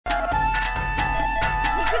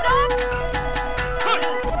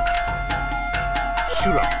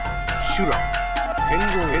シュラ変更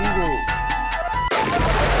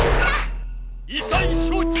異彩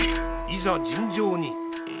承知。いざ尋常に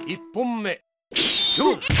一本目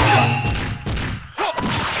勝負。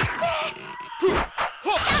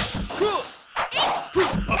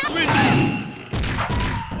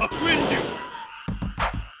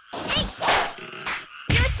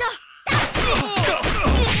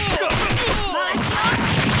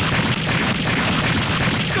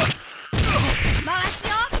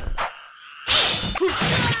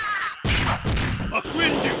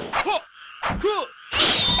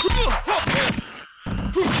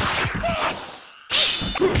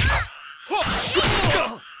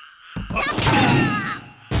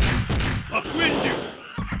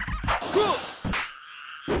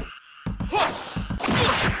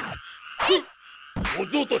お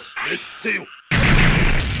ぞとし滅せよ。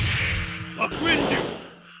悪縁流。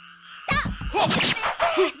悪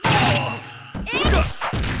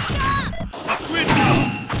縁流。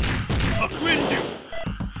悪縁流。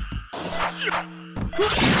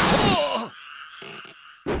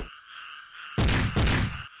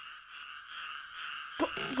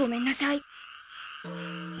ごめんなさい。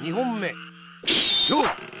2本目勝負。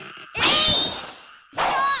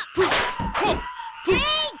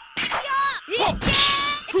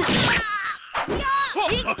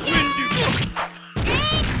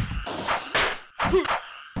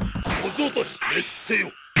おぞとし滅せ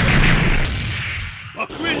よ。悪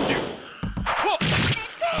縁流。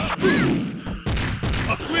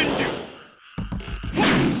悪縁流。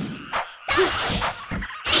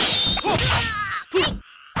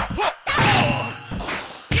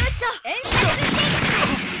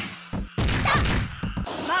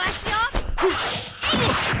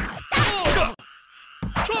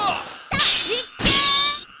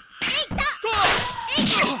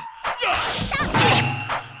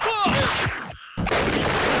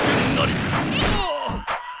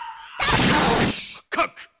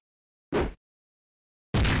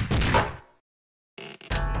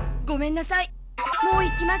ごめんなさい。もう行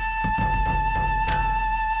きます。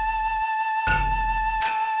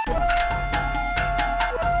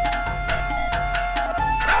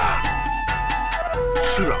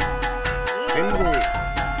シュラ変更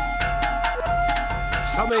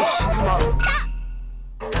サメ静まる。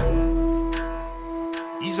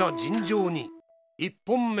いざ尋常に一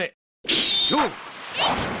本目勝負。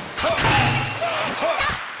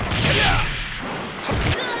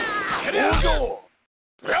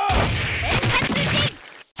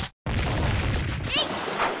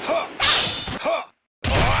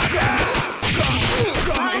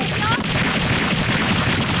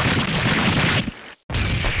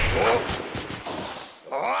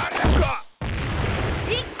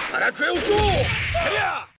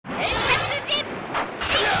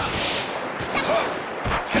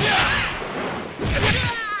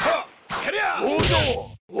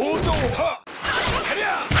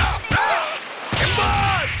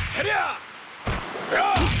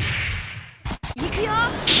行くよ。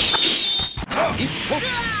一本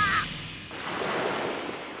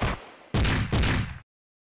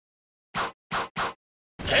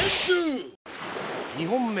2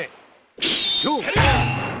本目勝負。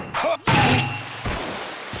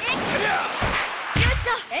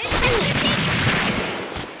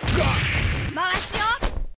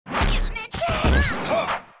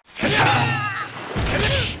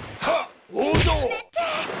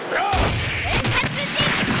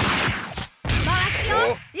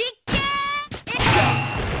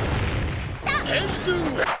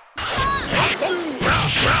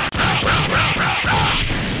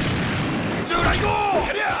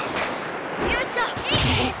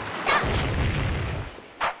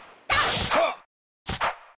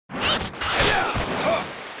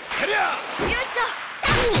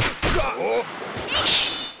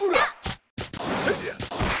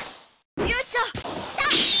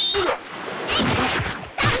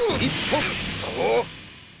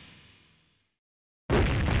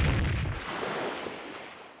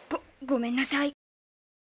ごめんなさい。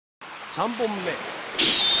3本目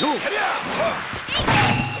勝負。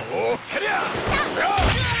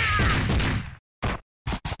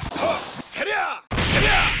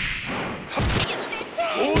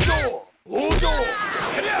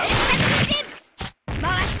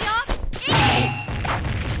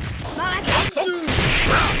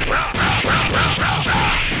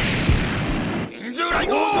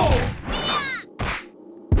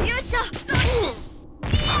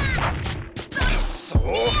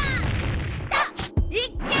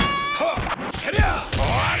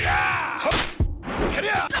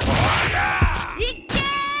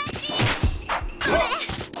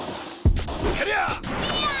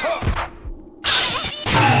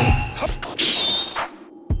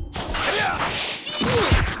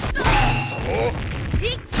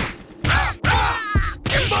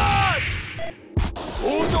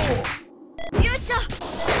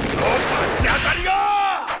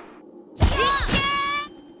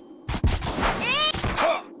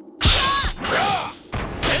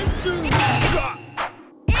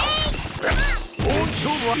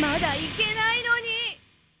まだいけないのに。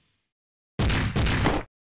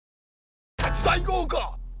初大号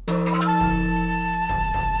か。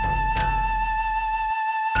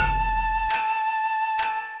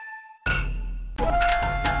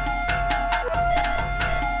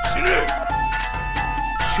死ね。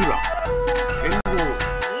修羅剣豪。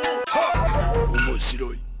はっ、面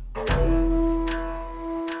白い。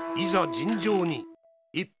いざ尋常に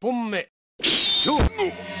一本目勝負。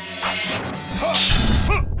はっ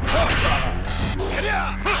はっはっ、せり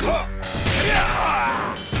ゃはっせり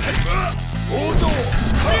ゃせりゃ王道。は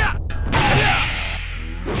っせりゃ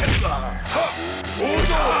せりゃはっ王道。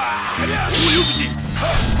せりゃ大横口。はっ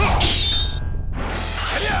はっ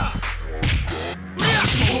せりゃうりゃお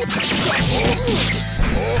っ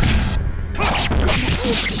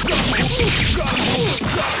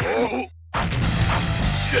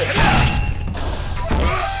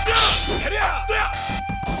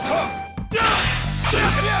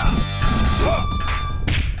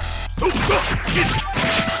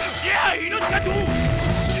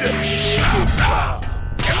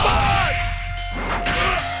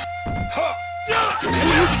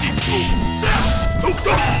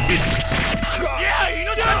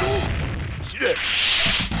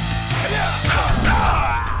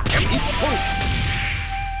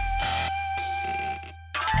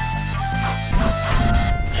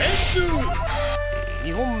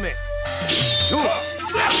2本目勝負。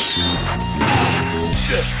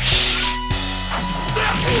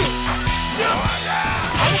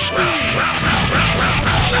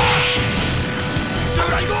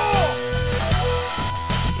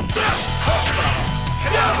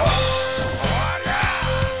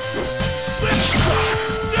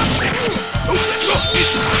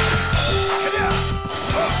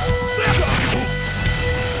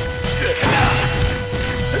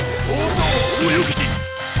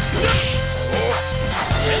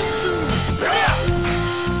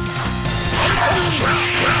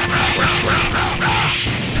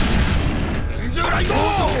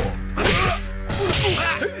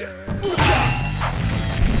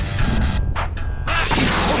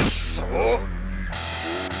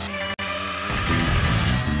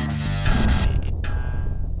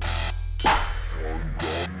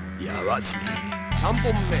やわしい。3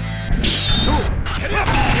本目勝負。せりゃう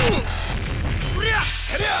りゃ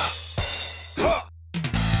せりゃはっ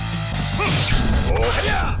せり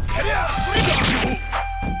ゃせりゃうりゃ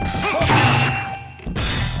はっ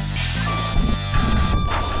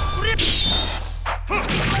うり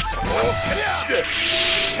ゃせりゃ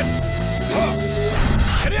はっ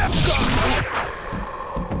せりゃ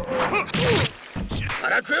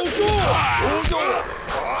荒くえお嬢王道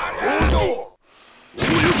王道。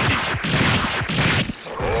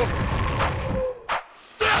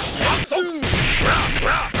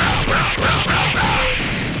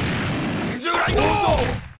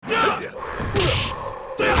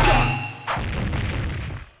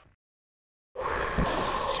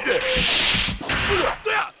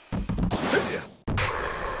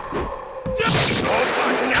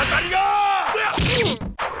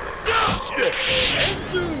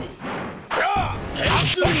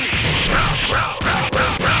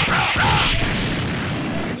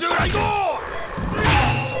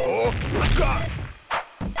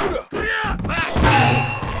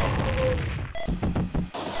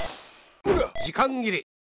時間切れ。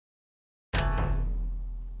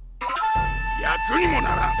役にも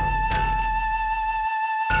ならん。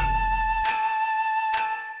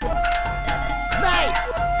ナイス。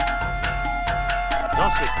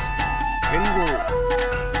ラセツ剣豪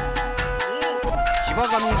騎馬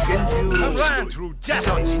神源十郎。い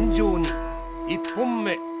ざ尋常に1本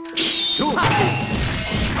目勝負。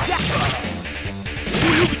大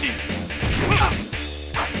横口。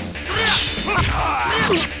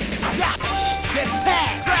Get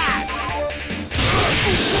set! Crash!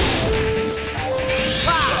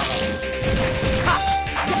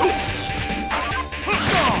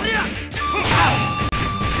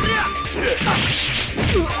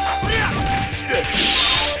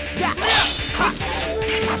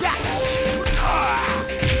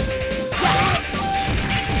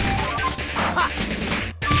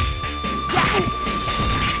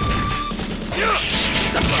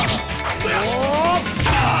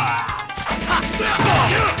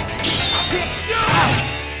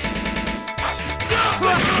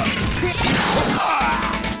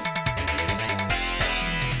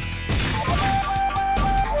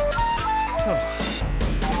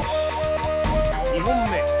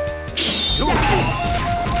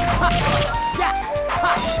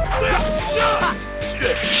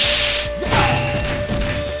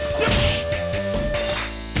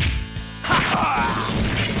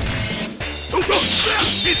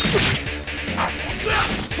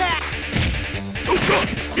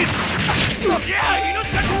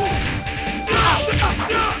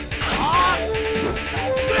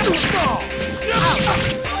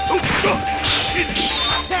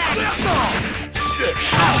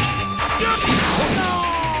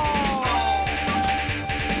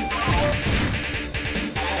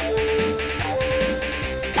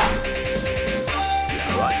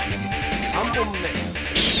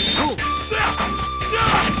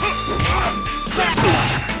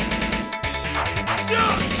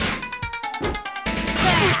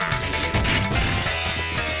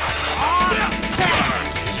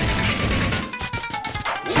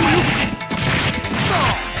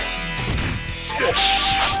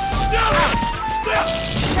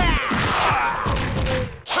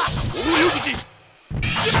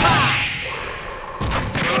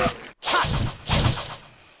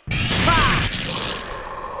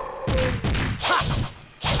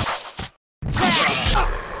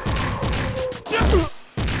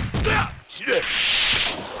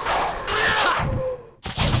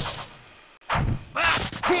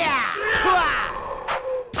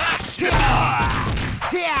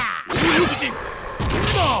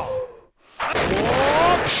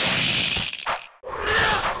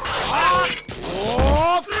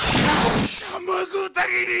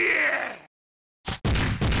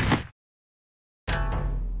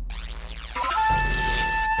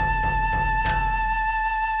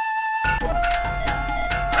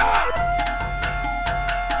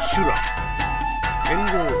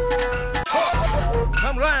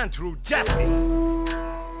 Through justice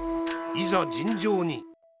いざ尋常に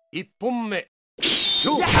1本目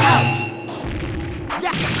勝負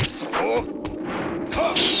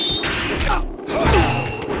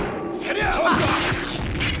せりゃ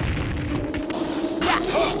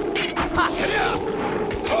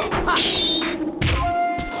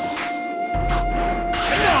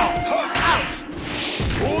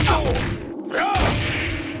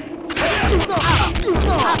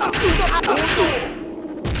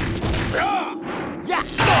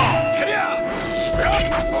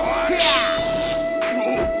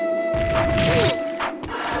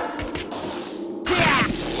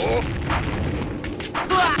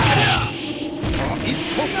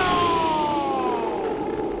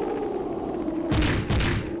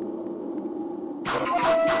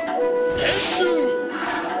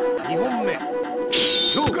2本目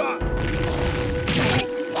勝負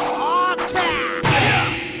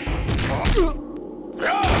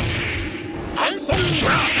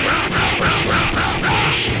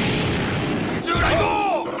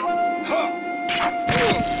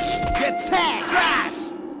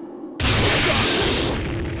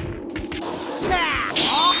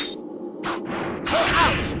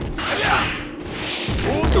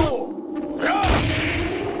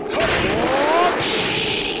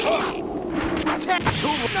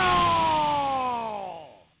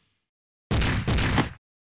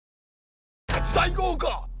大豪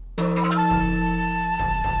華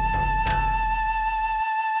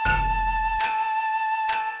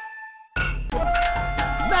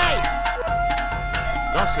ナイス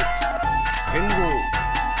ガセット剣豪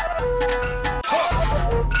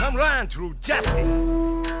Come run through justice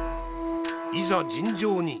いざ尋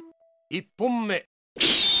常に1本目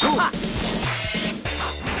勝負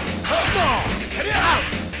セリア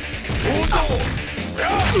王道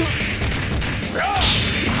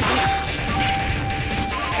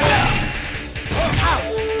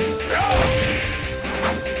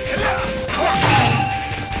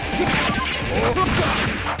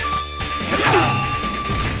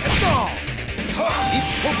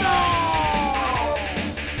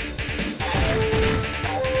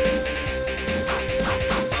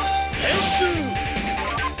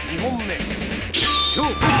2本目勝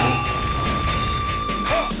負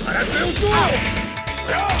腹くれをしよう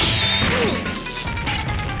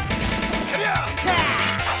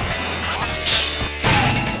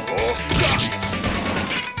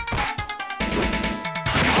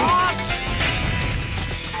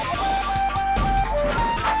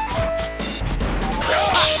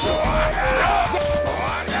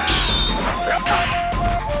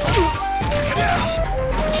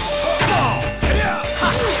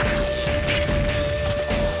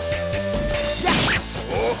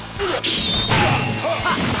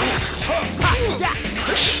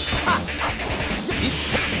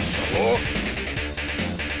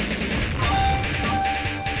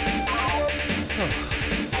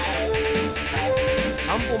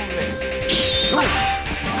3本目勝負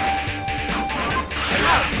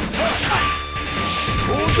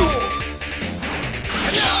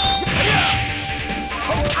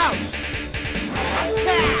アウ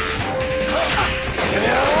ト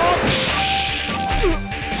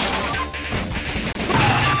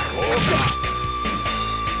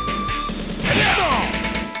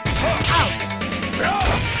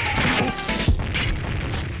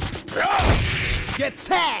Get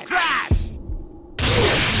set! Crash!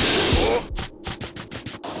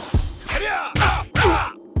 そりゃあ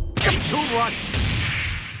勝負あり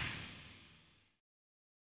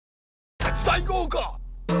手伝いごうか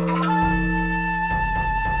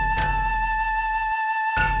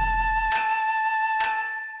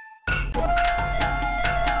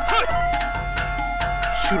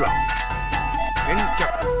シュラ返却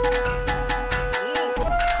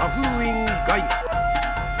花封院ガイ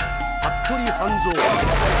服部半蔵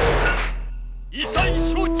異彩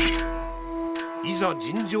承知。いざ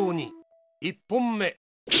尋常に一本目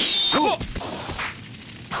勝負せ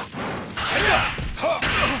りゃはっ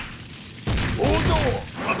王道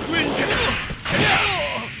白煙せりゃせりゃ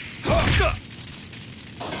は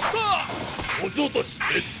っおぞとし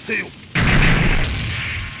劣勢よ。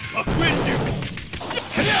白煙流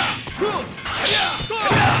せりゃせりゃせり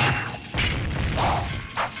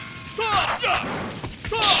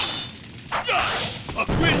ゃ白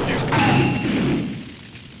煙流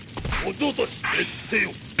おぞとし劣勢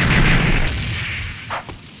よ。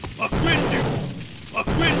白煙流白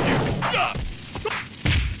煙流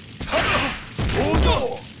王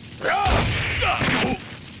道白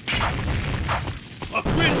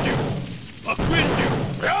煙流白煙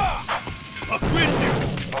流白煙流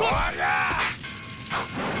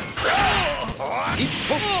一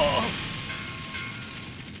本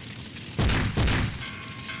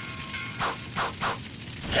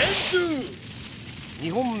天柱二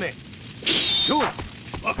本目勝負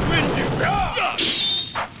白煙流白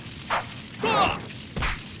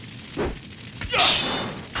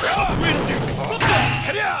煙流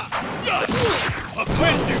せりゃ白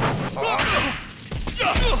煙流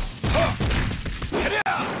せりゃ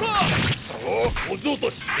おぞと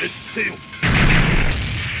し劣勢よ。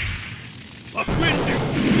白煙流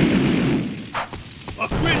白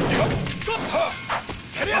煙流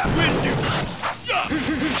せりゃ白煙流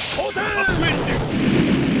昇天白煙流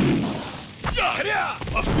せりゃ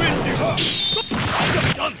白煙流バ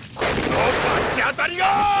チ当たりが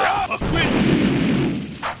白煙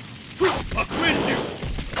流白煙流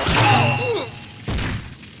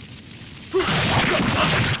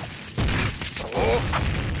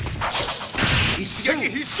一撃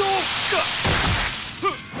必勝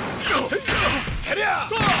せりゃ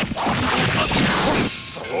そ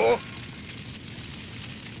う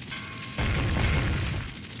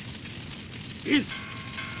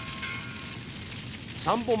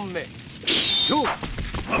三本目勝負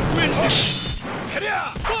白煙流せり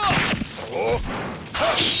ゃそう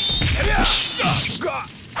せりゃが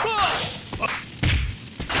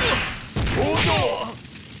王道そう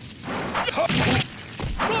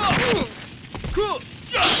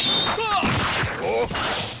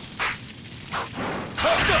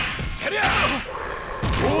せりゃ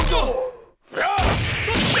王道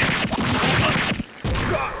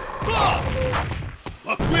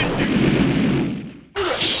白煙流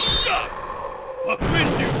白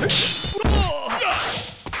煙流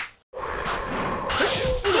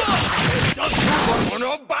こ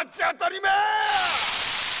のバチ当たりめ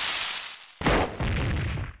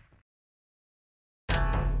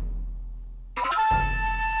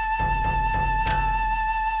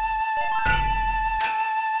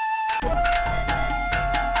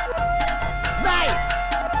ナイス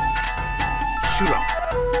シュラ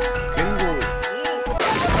剣豪レ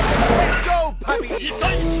ッツゴーパピー異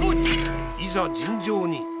彩承知。いざ尋常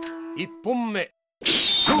に一本目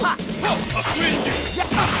勝負白煙流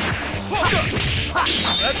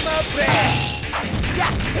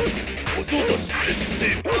おぞとし劣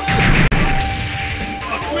勢よ。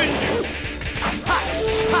白煙流白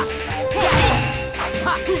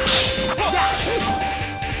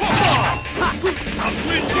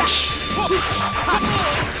煙流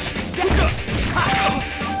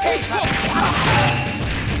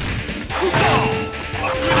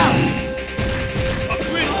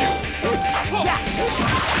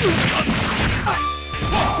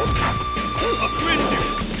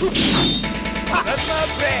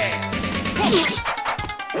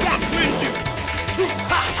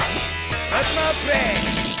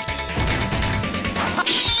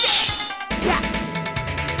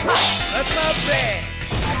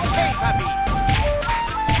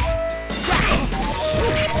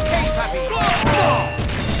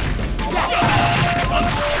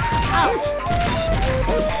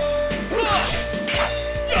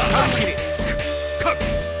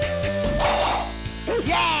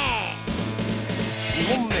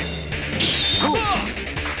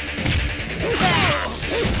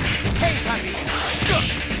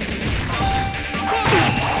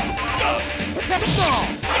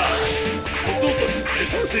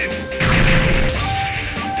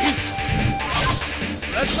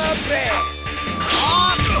Plasma Blade!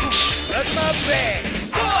 Plasma Blade!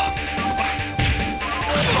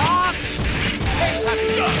 Hey,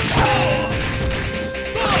 Papi!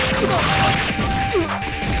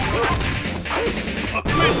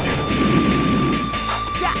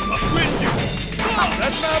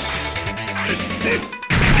 Plasma! Escape!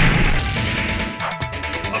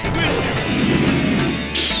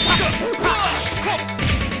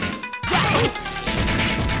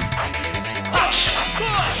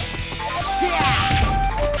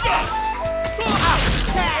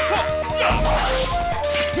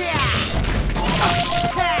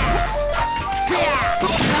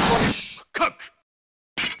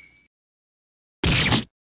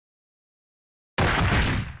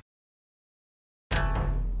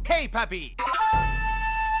 Hey, Papi!